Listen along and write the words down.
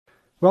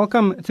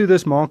Welcome to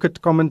this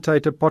Market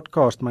Commentator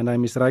podcast. My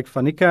name is Ryk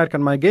van Niekerk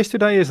and my guest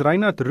today is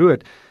Reinhard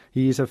Rood.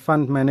 He is a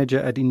fund manager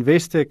at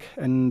Investec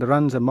and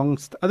runs,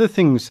 amongst other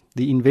things,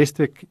 the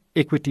Investec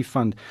Equity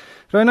Fund.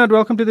 Reinhard,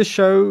 welcome to the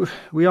show.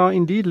 We are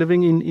indeed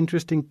living in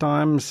interesting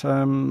times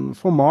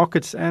for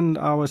markets and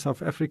our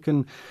South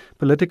African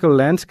political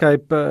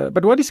landscape.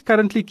 But what is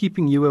currently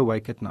keeping you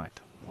awake at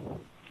night?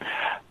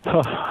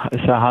 So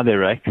hi there,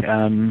 Rick.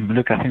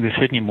 Look, I think there's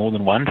certainly more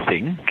than one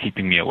thing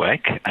keeping me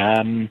awake.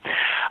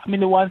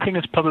 The one thing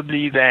is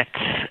probably that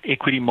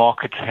equity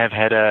markets have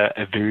had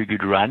a very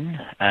good run.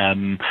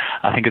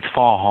 I think it's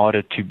far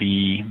harder to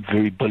be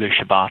very bullish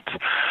about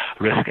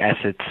risk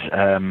assets,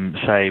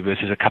 say,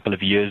 versus a couple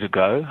of years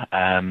ago.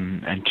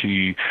 And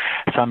to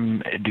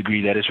some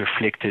degree, that is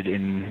reflected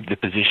in the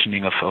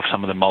positioning of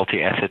some of the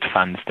multi-asset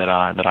funds that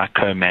I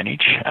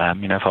co-manage.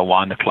 If I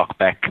wind the clock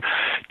back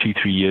 2-3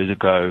 years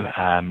ago,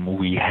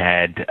 we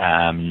had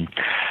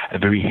a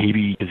very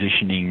heavy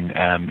positioning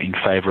in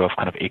favor of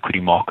kind of equity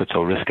markets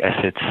or risk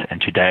assets,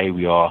 and today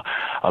we are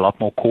a lot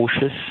more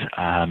cautious.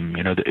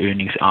 The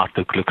earnings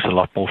outlook looks a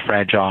lot more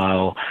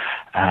fragile.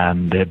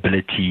 The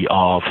ability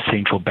of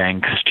central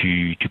banks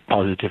to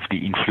positively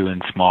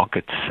influence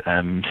markets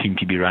seem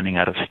to be running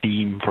out of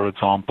steam, for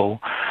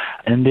example.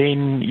 And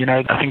then,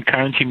 I think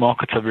currency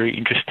markets are very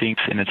interesting,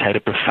 and it's had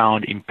a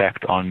profound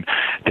impact on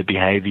the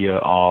behavior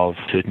of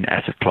certain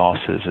asset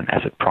classes and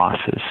asset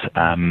prices.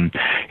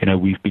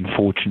 We've been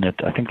fortunate,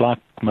 I think, like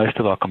most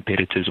of our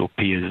competitors or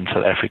peers in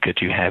South Africa,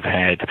 to have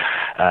had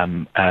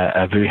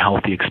a very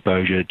healthy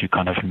exposure to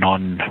kind of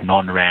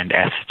non-rand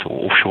assets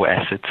or offshore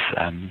assets.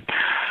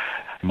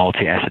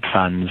 Multi-asset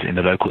funds, in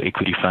the local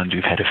equity funds,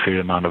 we've had a fair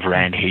amount of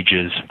rand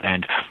hedges.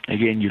 And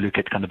again, you look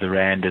at kind of the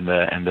rand and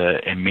the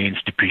immense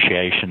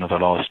depreciation of the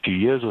last 2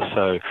 years or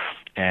so,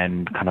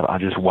 and kind of I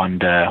just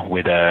wonder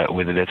whether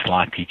that's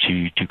likely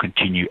to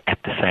continue at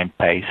the same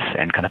pace,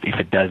 and kind of if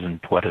it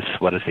doesn't, what is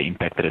the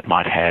impact that it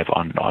might have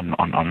on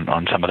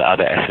some of the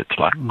other assets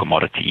like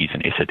commodities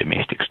and SA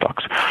domestic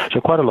stocks.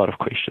 So quite a lot of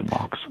question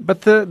marks.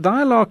 But the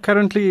dialogue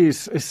currently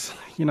is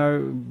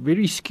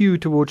very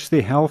skewed towards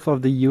the health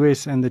of the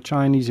US and the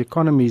Chinese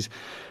economies.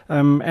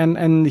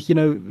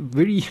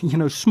 Very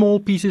small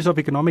pieces of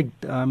economic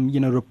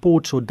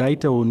reports or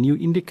data or new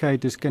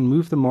indicators can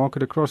move the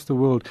market across the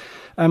world.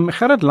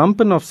 Gerard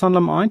Lampen of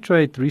Sanlam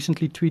iTrade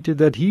recently tweeted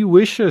that he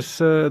wishes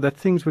that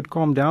things would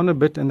calm down a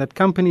bit and that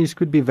companies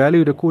could be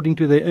valued according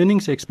to their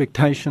earnings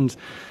expectations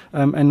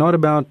and not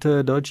about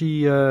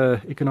dodgy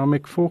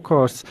economic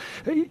forecasts.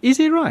 Is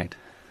he right?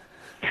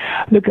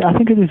 Look, I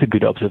think it is a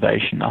good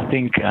observation. I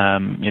think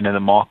the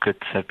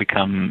markets have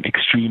become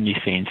extremely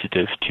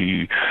sensitive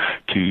to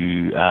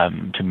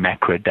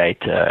macro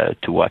data,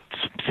 to what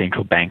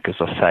central bankers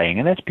are saying,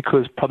 and that's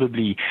because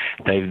probably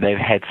they've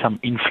had some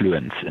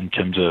influence in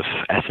terms of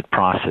asset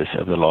prices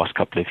over the last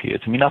couple of years.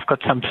 I've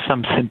got some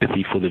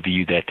sympathy for the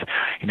view that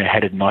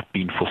had it not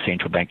been for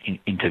central bank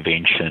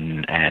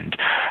intervention and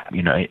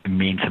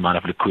immense amount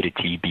of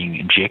liquidity being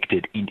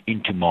injected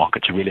into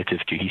markets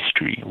relative to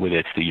history, whether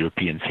it's the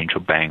European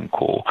Central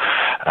Bank or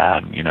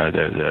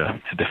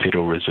the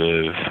Federal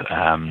Reserve,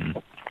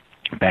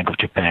 Bank of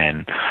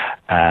Japan,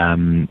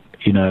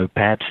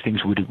 perhaps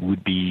things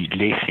would be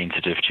less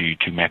sensitive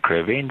to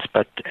macro events,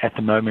 but at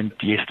the moment,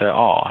 yes, they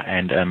are.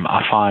 And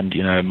I find,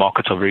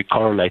 markets are very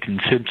correlated,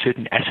 and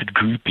certain asset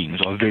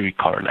groupings are very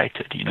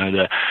correlated.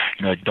 The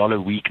dollar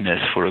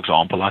weakness, for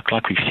example, like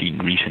we've seen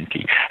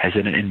recently, has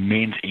an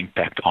immense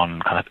impact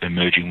on kind of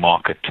emerging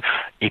market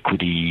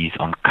equities,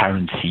 on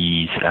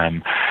currencies.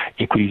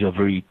 Equities are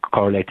very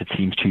correlated,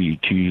 seems to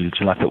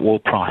like the oil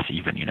price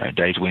even,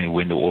 days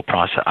when the oil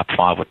price are up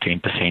 5 or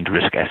 10%,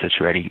 risk assets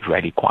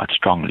rally quite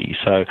strongly.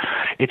 So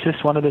it's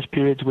just one of those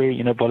periods where,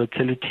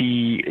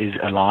 volatility is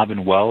alive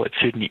and well. It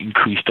certainly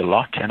increased a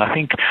lot. And I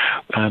think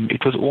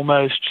it was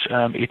almost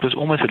a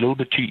little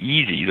bit too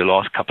easy the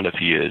last couple of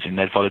years, in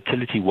that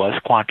volatility was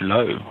quite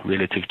low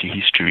relative to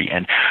history.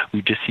 And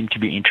we just seem to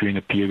be entering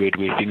a period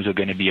where things are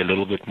going to be a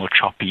little bit more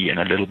choppy and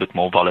a little bit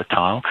more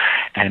volatile.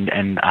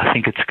 And I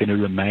think it's going to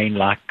remain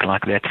like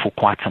that for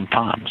quite some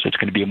time. So it's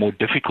going to be a more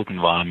difficult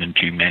environment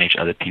to manage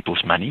other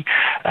people's money,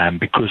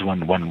 because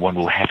one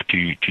will have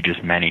to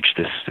just manage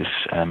this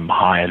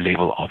higher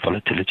level of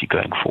volatility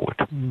going forward.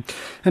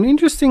 An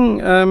interesting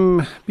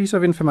piece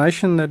of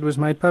information that was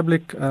made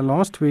public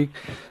last week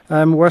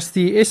was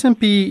the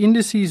S&P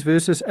Indices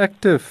versus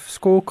Active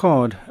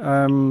scorecard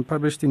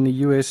published in the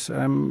US,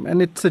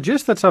 and it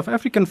suggests that South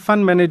African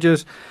fund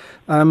managers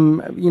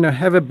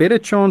have a better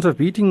chance of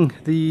beating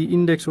the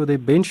index or their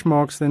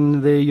benchmarks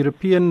than their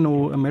European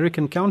or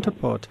American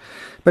counterpart.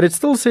 But it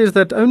still says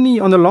that only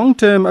on the long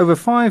term, over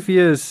 5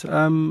 years,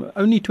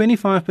 only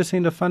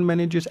 25% of fund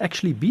managers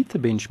actually beat the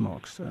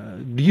benchmarks.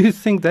 Do you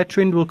think that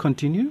trend will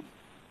continue?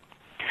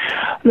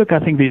 Look, I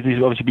think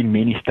there's obviously been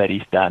many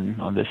studies done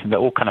on this, and they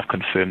all kind of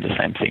confirm the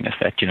same thing, is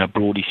that,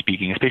 broadly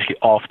speaking, especially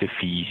after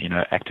fees,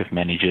 active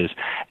managers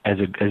as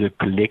a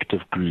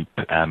collective group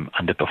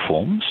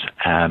underperforms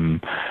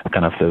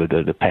kind of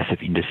the passive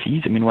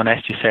indices. I mean, one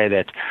has to say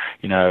that,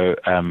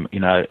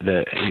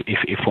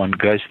 if one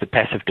goes to the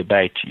passive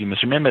debate, you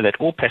must remember that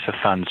all passive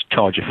funds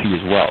charge a fee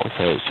as well.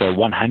 So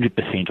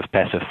 100% of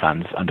passive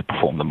funds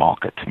underperform the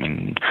market. I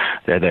mean,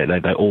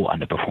 they all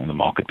underperform the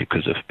market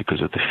because of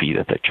the fee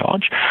that they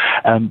charge.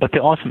 But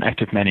there are some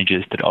active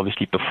managers that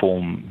obviously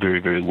perform very,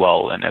 very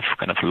well and have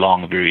kind of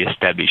long, very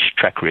established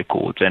track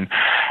records. And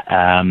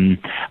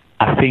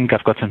I think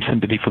I've got some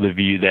sympathy for the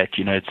view that,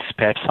 it's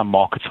perhaps some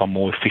markets are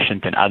more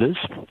efficient than others.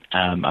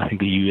 I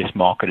think the US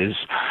market is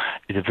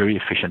a very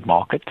efficient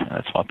market.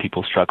 That's why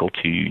people struggle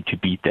to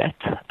beat that.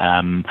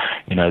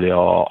 There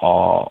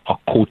are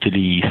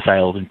quarterly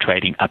sales and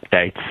trading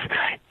updates.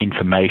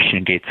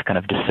 Information gets kind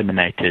of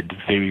disseminated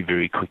very,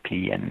 very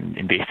quickly, and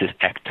investors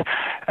act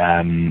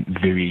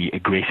very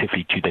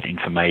aggressively to that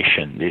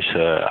information. There's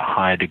a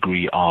higher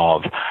degree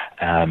of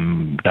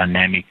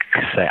dynamic,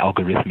 say,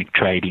 algorithmic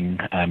trading,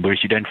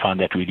 whereas you don't find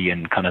that really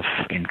in kind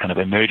of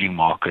emerging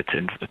markets,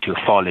 and to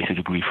a far lesser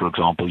degree, for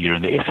example, you're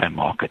in the SA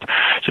market.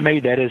 So maybe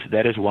that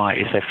is why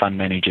SA fund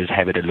managers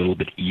have it a little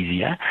bit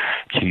easier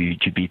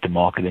to beat the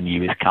market than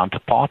US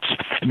counterparts.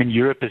 I mean,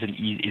 Europe is an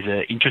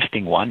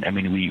interesting one. I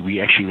mean,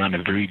 we actually run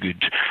a very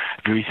good,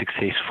 very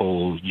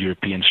successful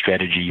European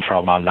strategy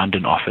from our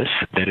London office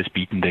that has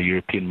beaten the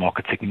European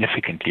market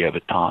significantly over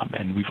time,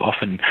 and we've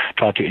often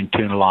tried to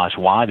internalize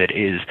why that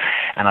is.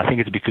 And I think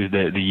it's because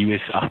the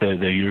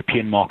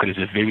European market is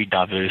a very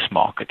diverse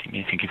market. I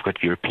mean, I think you've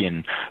got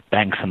European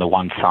banks on the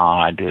one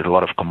side, there's a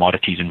lot of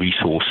commodities and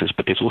resources,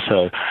 but there's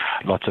also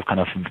lots of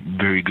kind of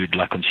very good,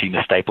 like,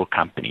 consumer staple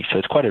companies. So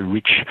it's quite a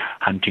rich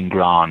hunting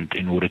ground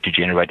in order to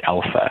generate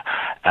alpha.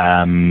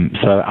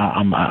 So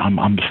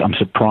I'm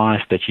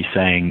surprised that you're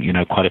saying,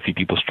 quite a few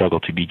people struggle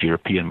to beat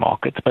European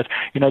markets, but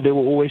there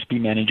will always be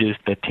managers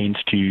that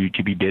tends to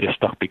be better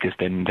stock pickers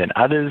than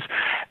others.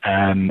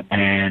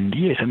 And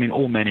yes, I mean,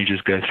 all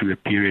managers go through a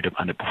period of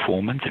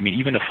underperformance. I mean,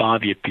 even a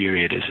 5-year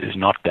period is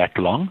not that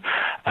long.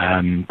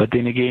 But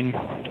then again,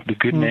 the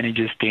good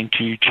managers tend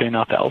to churn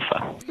out the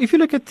alpha. If you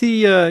look at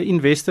the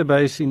investor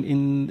base in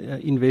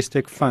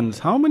Investec funds,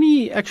 how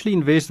many actually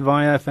invest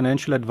via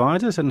financial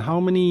advisors, and how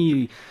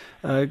many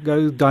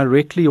go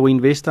directly or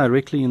invest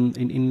directly in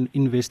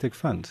Investec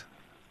funds?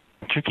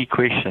 Tricky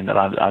question that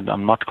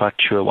I'm not quite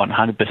sure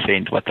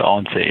 100% what the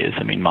answer is.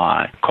 I mean,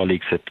 my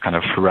colleagues that kind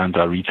of runs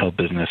our retail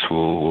business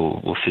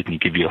will certainly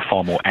give you a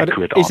far more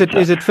accurate answer.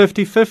 Is it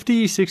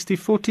 50-50,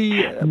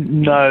 60-40?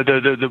 No,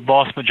 the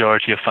vast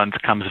majority of funds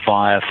comes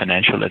via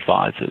financial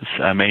advisors.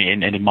 I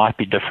mean, and it might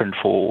be different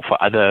for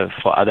other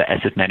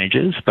asset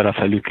managers, but if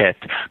I look at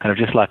kind of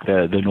just like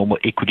the normal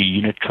equity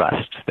unit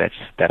trust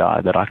that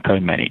I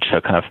co-manage, so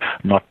kind of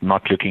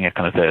not looking at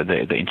kind of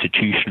the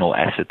institutional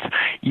assets,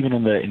 even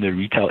in the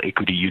retail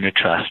equity unit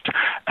trust,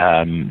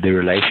 the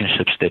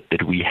relationships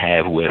that we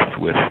have with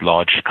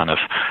large kind of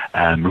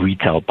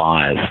retail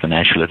buyers,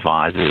 financial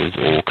advisors,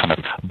 or kind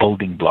of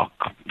building block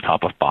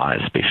type of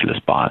buyers,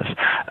 specialist buyers,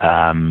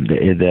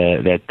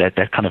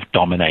 that kind of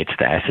dominates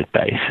the asset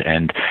base,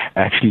 and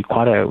actually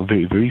quite a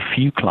very, very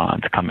few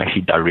clients come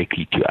actually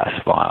directly to us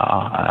via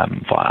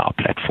our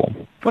platform.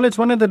 Well, it's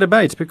one of the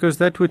debates, because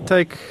that would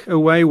take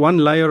away one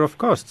layer of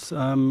costs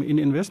in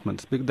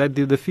investments,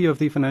 the fee of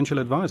the financial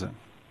advisor.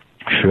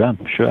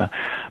 Sure.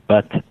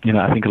 But,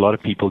 I think a lot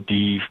of people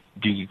do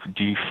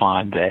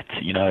find that,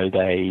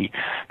 they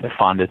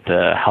find that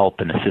the help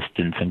and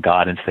assistance and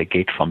guidance they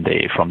get from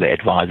their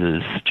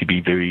advisors to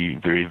be very,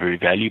 very, very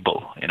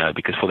valuable,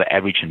 because for the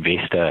average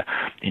investor,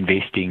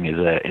 investing is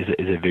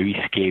a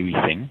very scary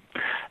thing.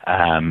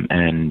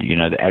 And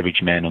the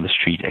average man on the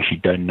street actually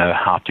don't know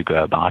how to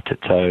go about it.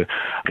 So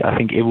I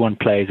think everyone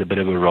plays a bit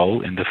of a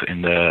role in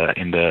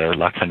the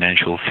like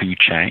financial food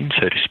chain,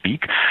 so to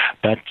speak.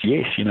 But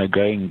yes,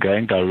 going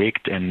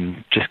direct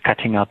and just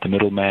cutting out the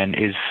middleman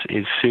is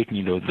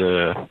certainly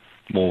the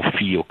more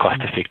fee or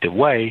cost-effective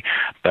way,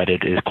 but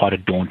it is quite a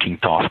daunting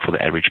task for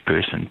the average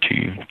person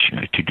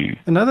to do.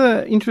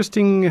 Another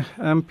interesting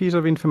piece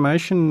of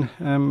information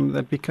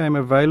that became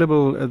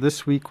available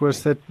this week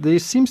was that there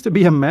seems to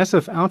be a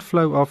massive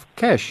outflow of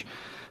cash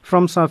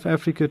from South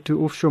Africa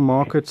to offshore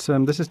markets.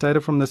 This is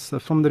data from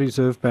the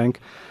Reserve Bank.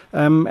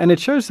 And it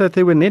shows that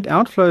there were net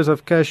outflows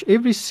of cash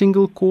every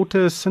single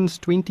quarter since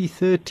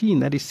 2013.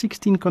 That is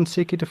 16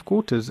 consecutive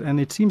quarters. And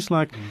it seems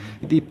like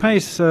the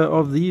pace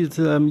of these,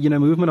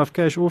 movement of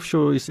cash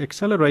offshore is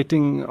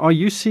accelerating. Are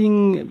you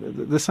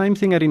seeing the same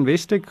thing at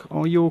Investec?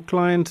 Are your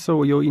clients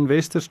or your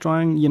investors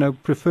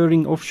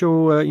preferring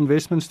offshore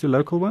investments to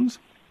local ones?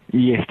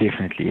 Yes,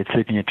 definitely. It's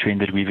certainly a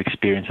trend that we've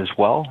experienced as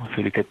well. If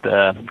you look at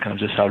the kind of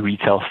just our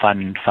retail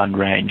fund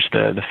range,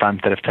 the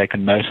funds that have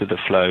taken most of the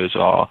flows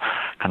are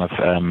kind of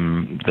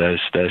those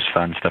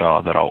funds that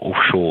are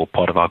offshore,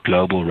 part of our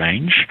global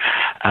range.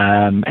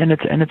 And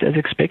it's as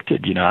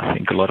expected. I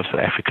think a lot of South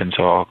Africans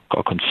are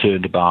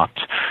concerned about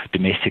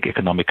domestic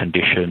economic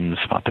conditions,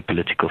 about the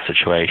political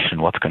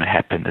situation, what's going to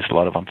happen. There's a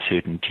lot of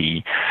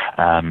uncertainty.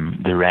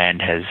 The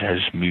rand has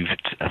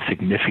moved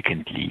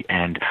significantly,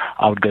 and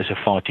I would go so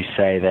far to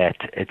say that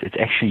it's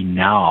actually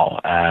now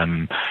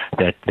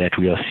that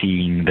we are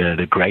seeing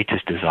the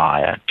greatest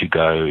desire to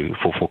go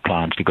for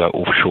clients to go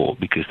offshore,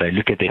 because they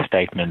look at their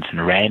statements in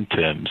rand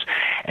terms,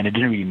 and it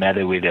didn't really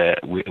matter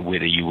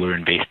whether you were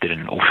invested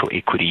in offshore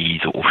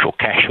equities or offshore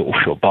cash or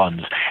offshore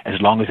bonds,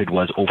 as long as it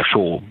was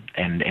offshore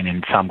and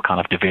in some kind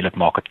of developed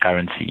market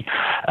currency,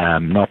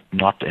 not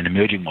an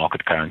emerging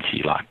market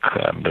currency like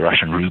the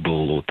Russian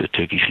ruble or the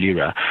Turkish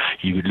lira.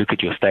 You would look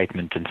at your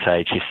statement and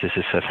say, "Yes, this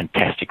is a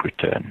fantastic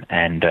return."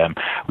 And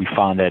we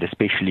find that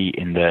especially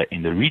in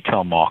the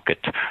retail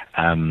market,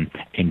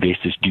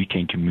 investors do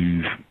tend to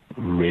move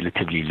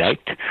relatively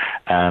late.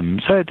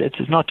 So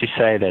it's not to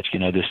say that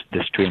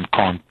this trend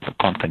can't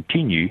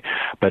continue,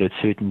 but it's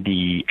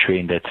certainly a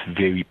trend that's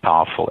very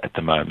powerful at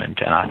the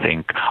moment. And I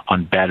think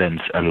on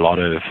balance, a lot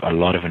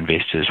of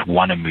investors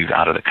want to move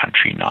out of the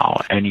country now.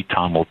 Only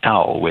time will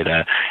tell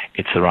whether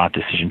it's the right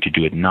decision to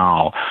do it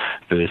now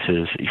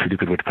versus if you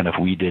look at what kind of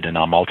we did in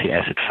our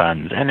multi-asset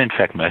funds, and in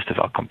fact most of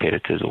our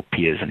competitors or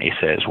peers in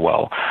SA as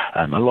well.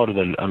 A lot of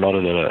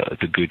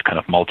the good kind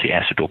of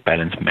multi-asset or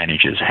balanced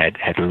managers had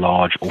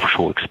large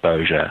offshore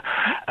exposure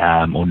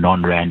or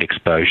non-rand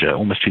exposure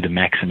almost to the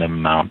maximum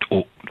amount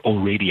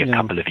already a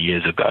couple of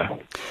years ago.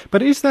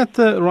 But is that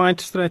the right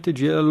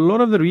strategy? A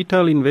lot of the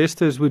retail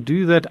investors would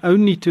do that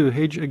only to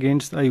hedge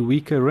against a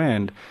weaker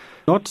rand,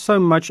 not so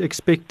much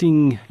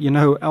expecting,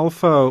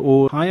 alpha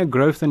or higher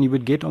growth than you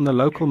would get on the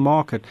local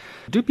market.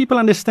 Do people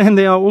understand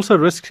there are also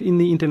risks in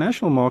the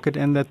international market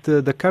and that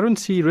the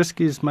currency risk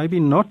is maybe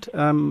not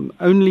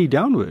only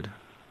downward?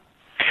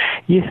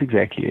 Yes,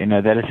 exactly.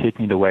 That is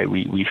certainly the way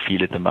we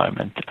feel at the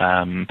moment.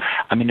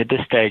 At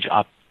this stage,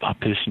 I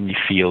personally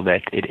feel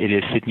that it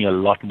is certainly a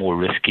lot more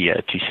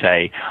riskier to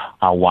say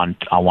I want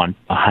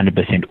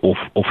 100%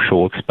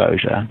 offshore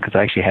exposure, because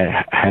I actually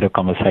had a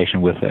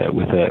conversation with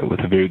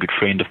a very good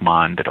friend of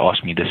mine that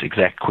asked me this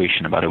exact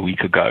question about a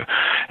week ago.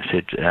 I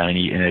said,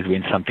 it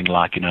went something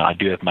like, I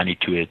do have money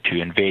to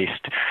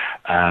invest.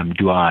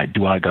 Do I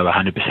go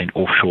 100%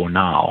 offshore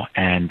now?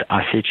 And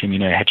I said to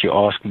him, had you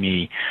asked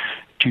me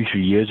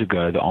 2-3 years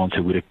ago, the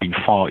answer would have been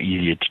far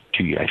easier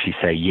to actually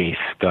say yes,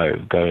 go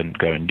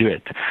and do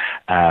it.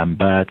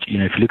 But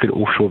if you look at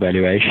offshore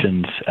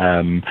valuations,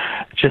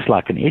 just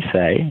like in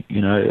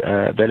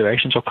SA,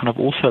 valuations are kind of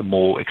also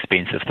more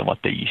expensive than what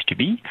they used to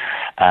be.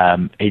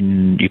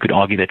 You could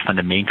argue that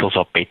fundamentals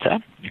are better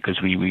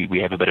because we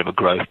have a bit of a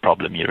growth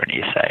problem here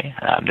in SA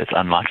that's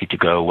unlikely to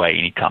go away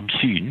anytime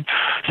soon.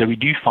 So we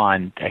do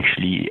find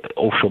actually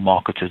offshore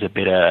markets as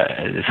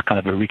it's kind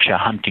of a richer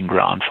hunting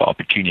ground for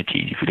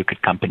opportunities if you look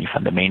at company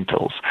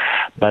fundamentals.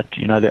 But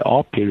there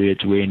are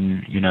periods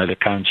when the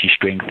currency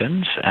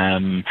strengthens,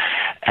 and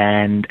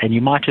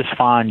you might just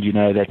find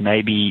that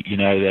maybe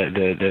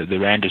the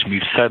rand has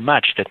moved so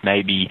much that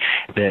maybe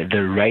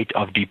the rate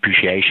of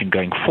depreciation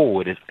going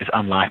forward is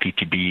unlikely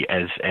to be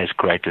as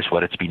great as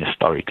what it's been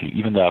historically,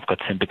 even though I've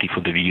got sympathy for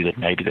the view that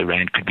maybe the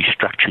rand could be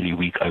structurally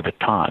weak over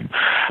time.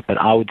 But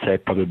I would say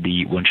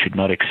probably one should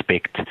not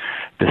expect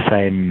the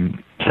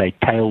same, say,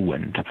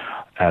 tailwind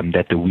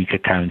that the weaker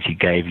currency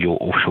gave your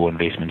offshore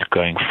investments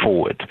going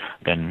forward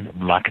than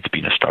like it's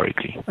been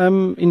historically.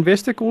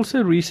 Investec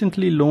also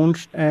recently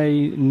launched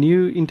a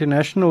new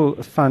international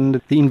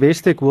fund, the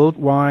Investec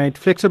Worldwide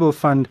Flexible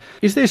Fund.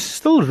 Is there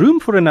still room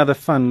for another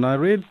fund? I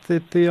read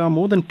that there are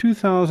more than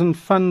 2,000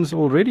 funds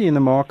already in the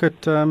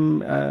market.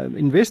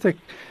 Investec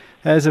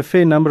has a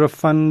fair number of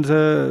funds.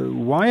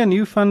 Why a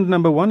new fund,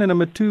 number one? And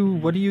number two,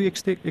 what do you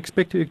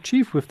expect to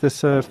achieve with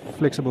this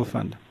flexible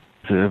fund?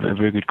 It's a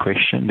very good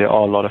question. There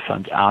are a lot of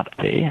funds out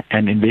there,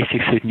 and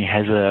Investec certainly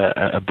has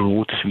a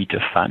broad suite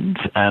of funds.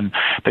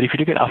 But if you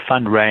look at our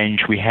fund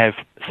range, we have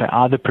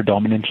either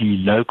predominantly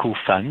local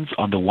funds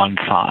on the one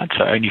side,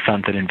 so only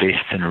funds that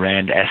invest in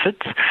rand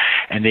assets,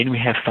 and then we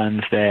have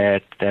funds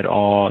that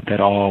are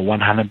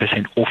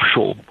 100%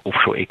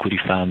 offshore equity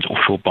funds,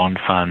 offshore bond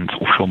funds,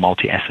 offshore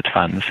multi-asset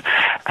funds.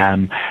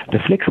 The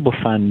flexible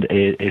fund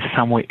is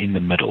somewhere in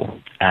the middle,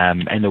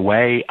 and the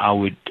way I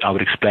would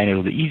explain it,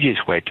 or the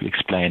easiest way to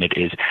explain it,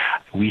 is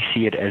we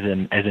see it as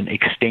an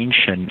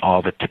extension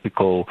of a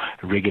typical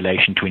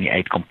Regulation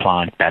 28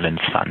 compliant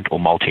balanced fund or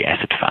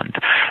multi-asset fund.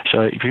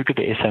 So if you look at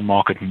the SA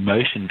market,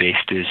 most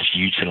investors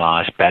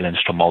utilize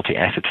balanced or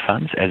multi-asset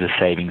funds as a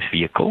savings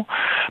vehicle,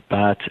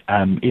 but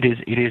it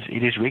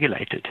is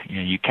regulated.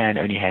 You can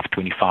only have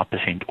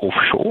 25%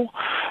 offshore,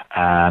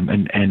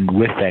 and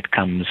with that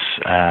comes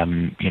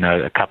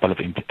a couple of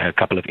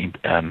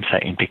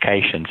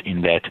implications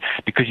in that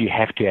because you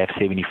have to have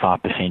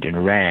 75% in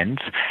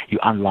rands,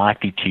 you're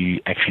unlikely to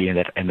actually in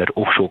that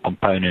offshore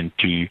component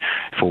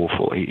for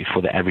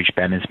the average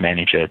balance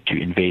manager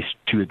to invest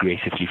too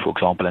aggressively, for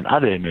example, in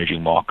other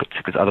emerging markets,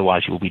 because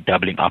otherwise you'll be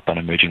doubling up on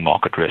emerging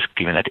market risk,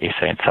 given that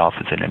SA itself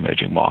is an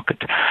emerging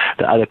market.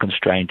 The other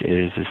constraint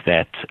is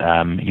that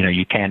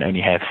you can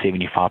only have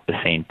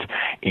 75%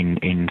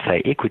 in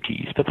say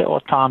equities, but there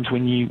are times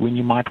when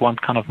you might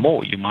want kind of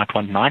more. You might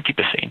want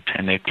 90%,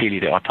 and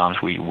there are times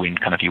when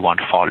kind of you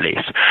want far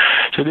less.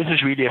 So this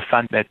is really a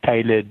fund that's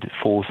tailored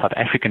for South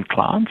African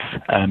clients.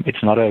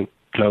 It's not a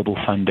global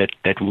fund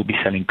that will be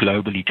selling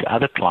globally to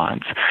other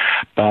clients,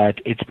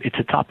 but it's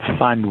a type of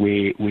fund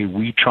where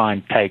we try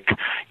and take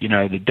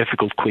the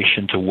difficult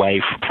questions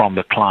away from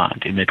the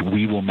client, in that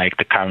we will make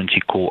the currency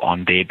call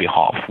on their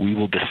behalf. We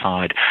will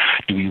decide,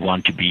 do we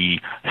want to be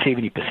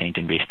 70%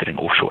 invested in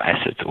offshore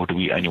assets, or do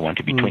we only want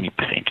to be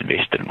 20%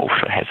 invested in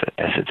offshore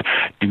assets?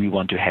 Do we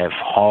want to have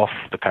half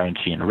the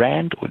currency in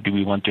rand, or do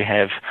we want to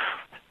have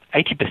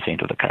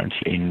 80% of the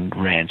currency in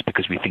rands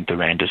because we think the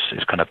rand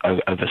is kind of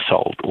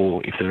oversold,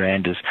 or if the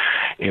rand is,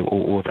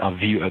 or our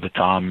view over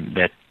time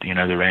that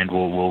the rand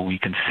will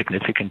weaken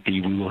significantly,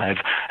 we will have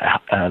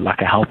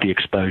a healthy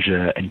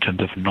exposure in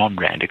terms of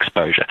non-rand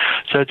exposure.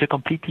 So it's a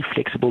completely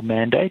flexible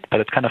mandate, but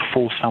it kind of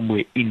falls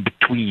somewhere in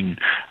between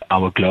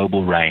our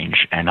global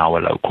range and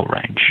our local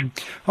range.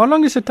 How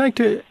long does it take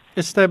to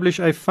establish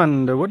a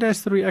fund? What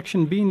has the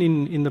reaction been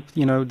in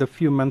the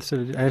few months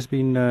that it has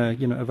been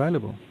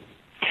available?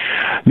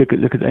 Look,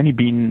 it's only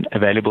been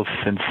available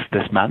since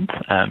this month,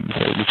 so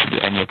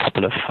literally only a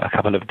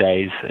couple of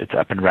days it's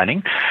up and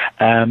running.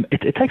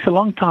 It takes a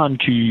long time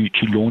to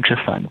launch a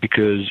fund,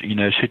 because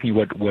certainly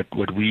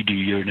what we do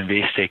here in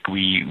Investec,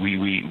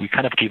 we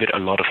kind of give it a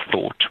lot of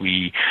thought.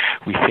 We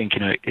think,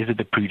 is it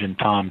the prudent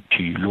time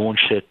to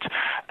launch it?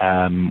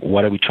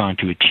 What are we trying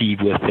to achieve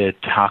with it?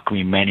 How can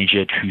we manage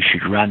it? Who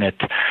should run it?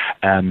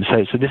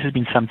 So this has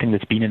been something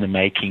that's been in the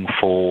making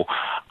for,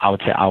 I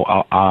would say,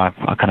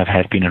 I kind of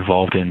have been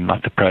involved in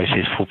the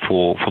process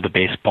for the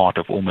best part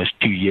of almost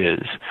 2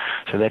 years.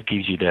 So that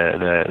gives you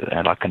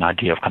an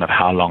idea of kind of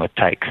how long it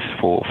takes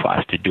for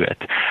us to do it.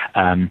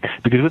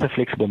 Because with a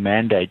flexible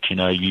mandate,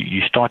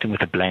 you're starting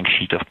with a blank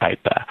sheet of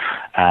paper,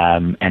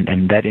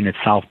 and that in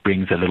itself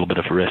brings a little bit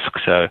of risk.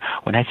 So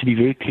one has to be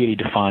very clearly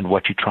defined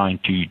what you're trying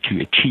to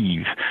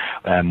achieve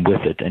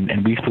with it.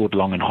 And we've thought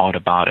long and hard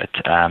about it.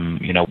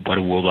 What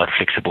a worldwide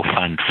flexible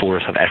fund for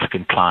a South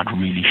African client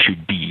really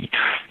should be.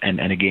 And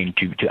again,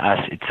 to us,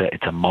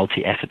 it's a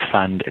multi-asset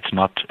fund. It's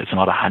not a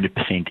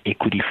 100%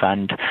 equity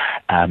fund.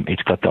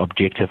 It's got the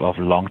objective of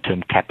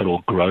long-term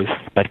capital growth.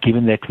 But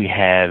given that we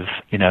have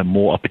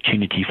more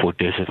opportunity for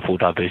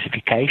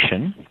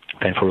diversification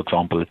than, for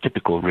example, a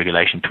typical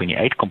Regulation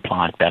 28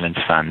 compliant balance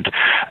fund,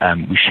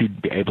 we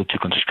should be able to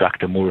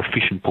construct a more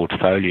efficient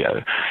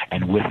portfolio.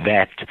 And with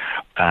that,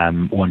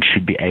 one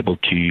should be able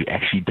to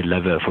actually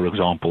deliver, for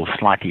example,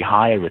 slightly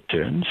higher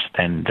returns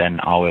than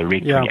our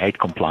Reg 28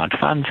 compliant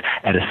funds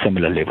at a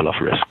similar level of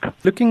risk.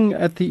 Looking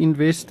at the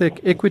Investec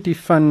Equity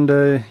Fund,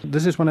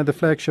 this is one of the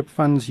flagship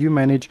funds you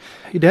manage.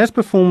 It has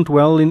performed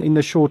well in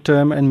the short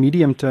term and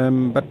medium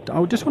term, but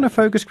I just want to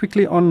focus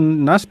quickly on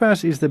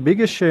Naspers is the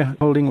biggest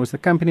shareholding, was the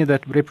company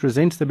that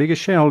represents the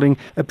biggest shareholding,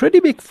 a pretty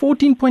big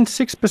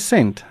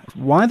 14.6%.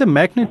 Why the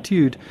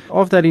magnitude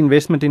of that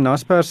investment in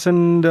Naspers,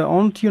 and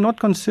aren't you not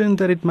concerned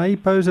that it may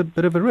pose a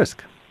bit of a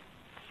risk?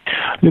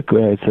 Look,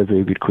 it's a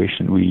very good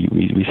question. We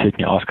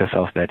certainly ask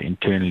ourselves that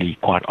internally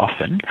quite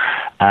often.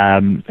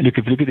 Look,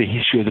 if you look at the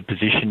history of the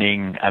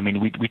positioning, I mean,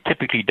 we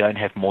typically don't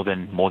have more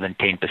than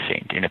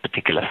 10% in a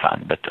particular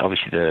fund, but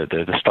obviously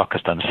the stock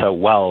has done so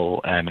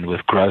well, and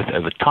with growth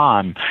over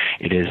time,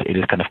 it is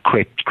kind of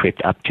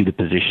crept up to the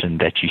position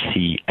that you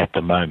see at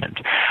the moment.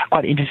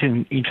 Quite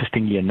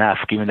interestingly enough,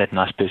 given that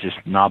Naspers is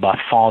now by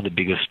far the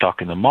biggest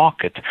stock in the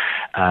market,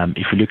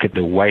 if you look at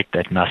the weight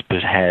that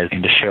Naspers has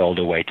in the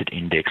shareholder weighted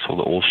index or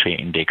the all share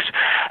index,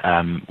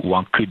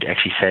 one could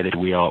actually say that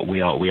we are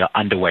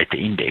underweight the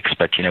index,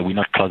 but we're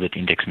not closet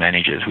index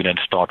managers. We don't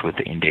start with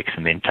the index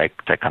and then take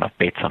kind of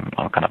bets on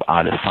kind of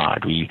either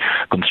side. We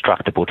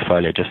construct the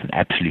portfolio just in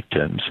absolute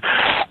terms.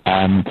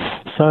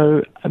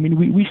 So I mean,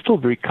 we're still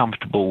very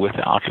comfortable with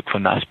the outlook for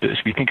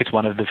Naspers. We think it's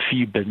one of the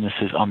few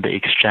businesses on the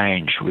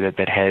exchange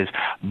that has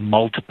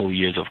multiple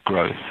years of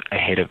growth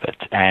ahead of it.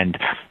 And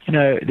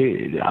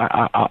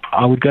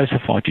I would go so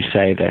far to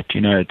say that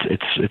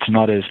it's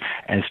not as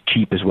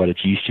cheap as what it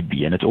used to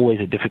be, and it's always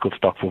a difficult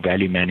stock for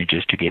value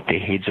managers to get their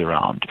heads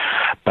around.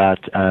 But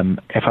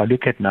if I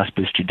look at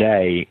Naspers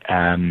today,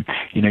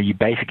 you're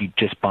basically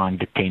just buying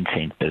the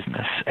Tencent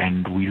business,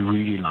 and we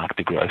really like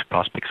the growth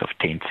prospects of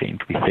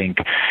Tencent. We think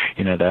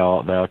they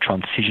are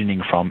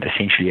transitioning from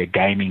essentially a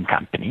gaming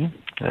company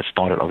that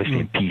started obviously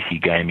in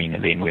PC gaming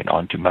and then went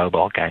on to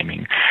mobile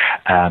gaming.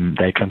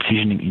 They're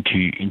transitioning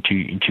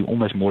into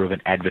almost more of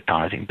an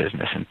advertising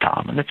business in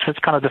time. And it's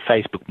kind of the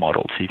Facebook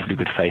model. So if you look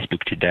at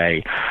Facebook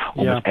today,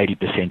 almost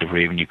 80% of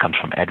revenue comes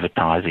from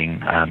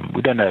advertising.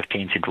 We don't know if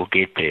Tencent will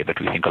get there, but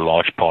we think a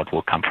large part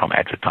will come from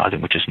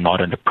advertising, which is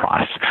not in the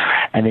price.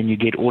 And then you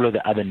get all of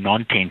the other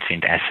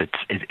non-Tencent assets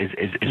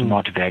is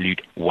not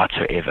valued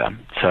whatsoever.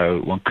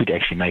 So one could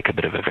actually make a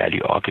bit of a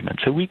value argument.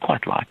 So we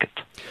quite like it.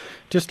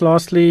 Just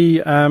lastly,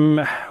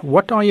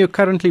 what are you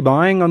currently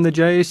buying on the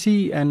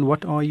JSE and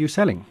what are you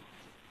selling?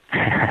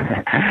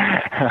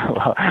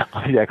 Well,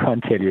 obviously I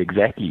can't tell you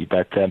exactly,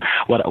 but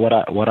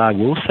what I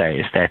will say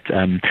is that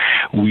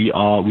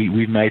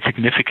we've made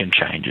significant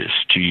changes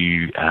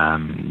to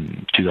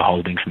the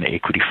holdings in the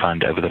equity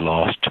fund over the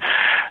last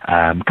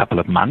couple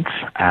of months.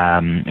 I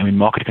mean,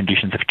 market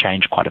conditions have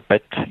changed quite a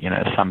bit.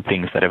 Some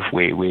things that have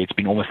where it's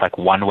been almost like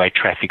one-way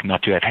traffic,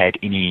 not to have had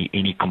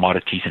any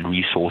commodities and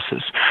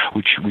resources,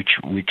 which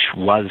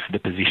was the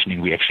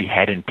positioning we actually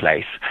had in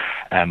place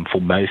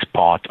for most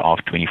part of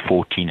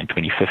 2014 and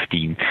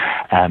 2015.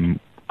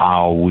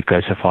 I would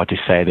go so far to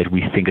say that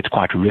we think it's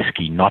quite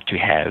risky not to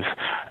have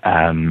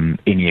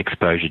any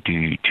exposure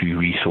to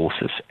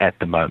resources at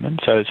the moment.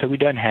 So we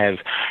don't have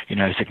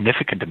a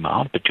significant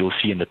amount, but you'll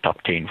see in the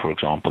top 10, for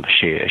example, a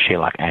share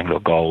like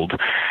AngloGold,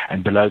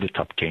 and below the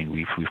top 10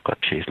 we've got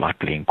shares like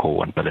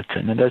Glencore and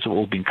Billiton, and those have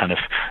all been kind of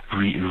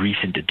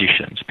recent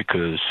additions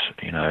because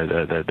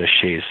the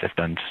shares have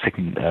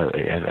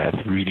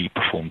have really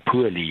performed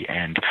poorly,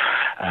 and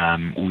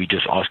we're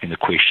just asking the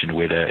question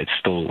whether it's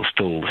still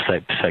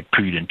so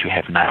prudent to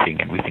have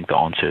nothing, and we think the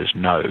answer is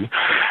no.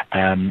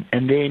 And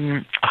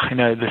then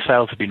the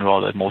sales have been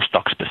rather more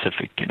stock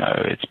specific.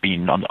 It's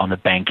been on the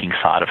banking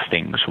side of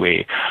things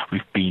where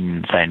we've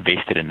been, say,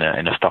 invested in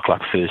a stock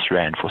like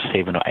FirstRand for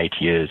 7 or 8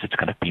 years. It's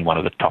kind of been one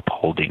of the top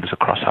holdings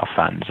across our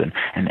funds,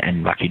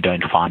 and like you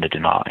don't find it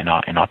in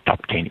our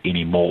top 10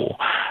 anymore.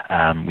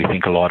 We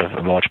think a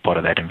large part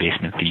of that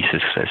investment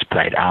thesis has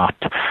played out.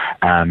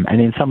 And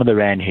then some of the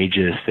Rand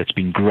hedges, that's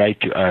been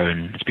great to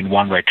own. It's been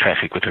one-way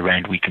traffic with the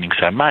Rand weakening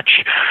so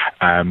much.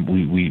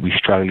 We're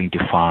struggling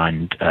to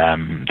find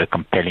the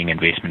compelling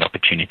investment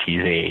opportunity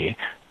there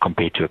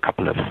compared to a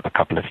couple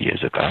of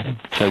years ago.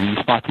 So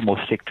we're slightly more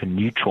sector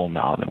neutral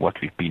now than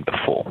what we've been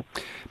before.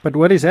 But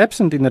what is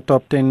absent in the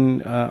top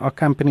 10 are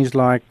companies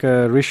like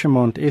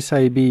Richemont,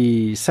 SAB,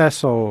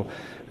 Sasol,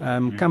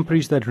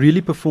 companies that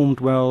really performed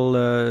well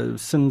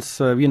since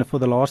for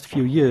the last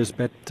few years,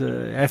 but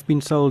have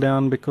been sold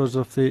down because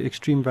of the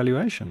extreme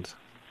valuations.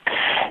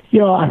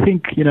 Yeah, I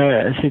think,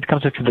 it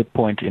comes up to the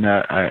point, we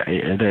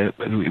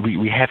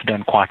have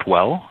done quite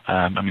well.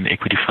 The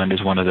equity fund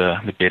is one of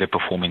the better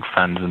performing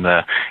funds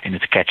in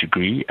its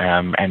category,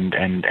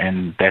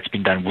 and that's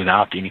been done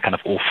without any kind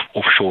of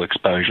offshore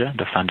exposure.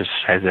 The fund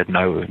has had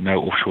no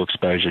offshore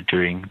exposure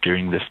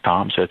during this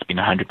time, so it's been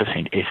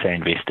 100% SA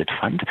invested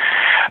fund.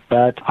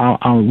 But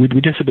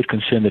we're just a bit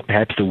concerned that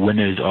perhaps the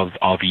winners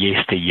of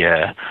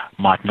yesteryear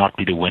might not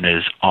be the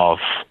winners of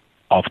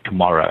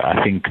tomorrow.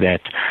 I think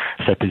that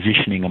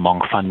positioning among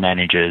fund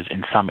managers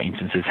in some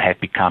instances have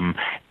become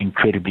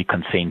incredibly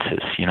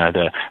consensus.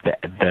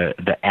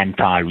 The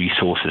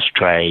anti-resources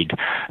trade,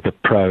 the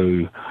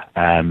pro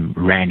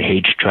Rand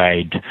hedge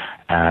trade.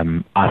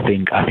 I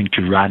think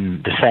to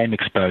run the same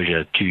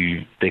exposure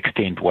to the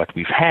extent what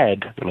we've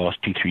had the last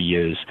 2-3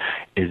 years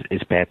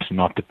is perhaps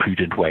not the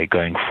prudent way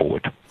going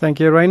forward. Thank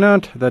you,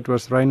 Reinhard. That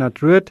was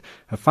Reinhard Rood,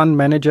 a fund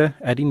manager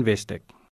at Investec.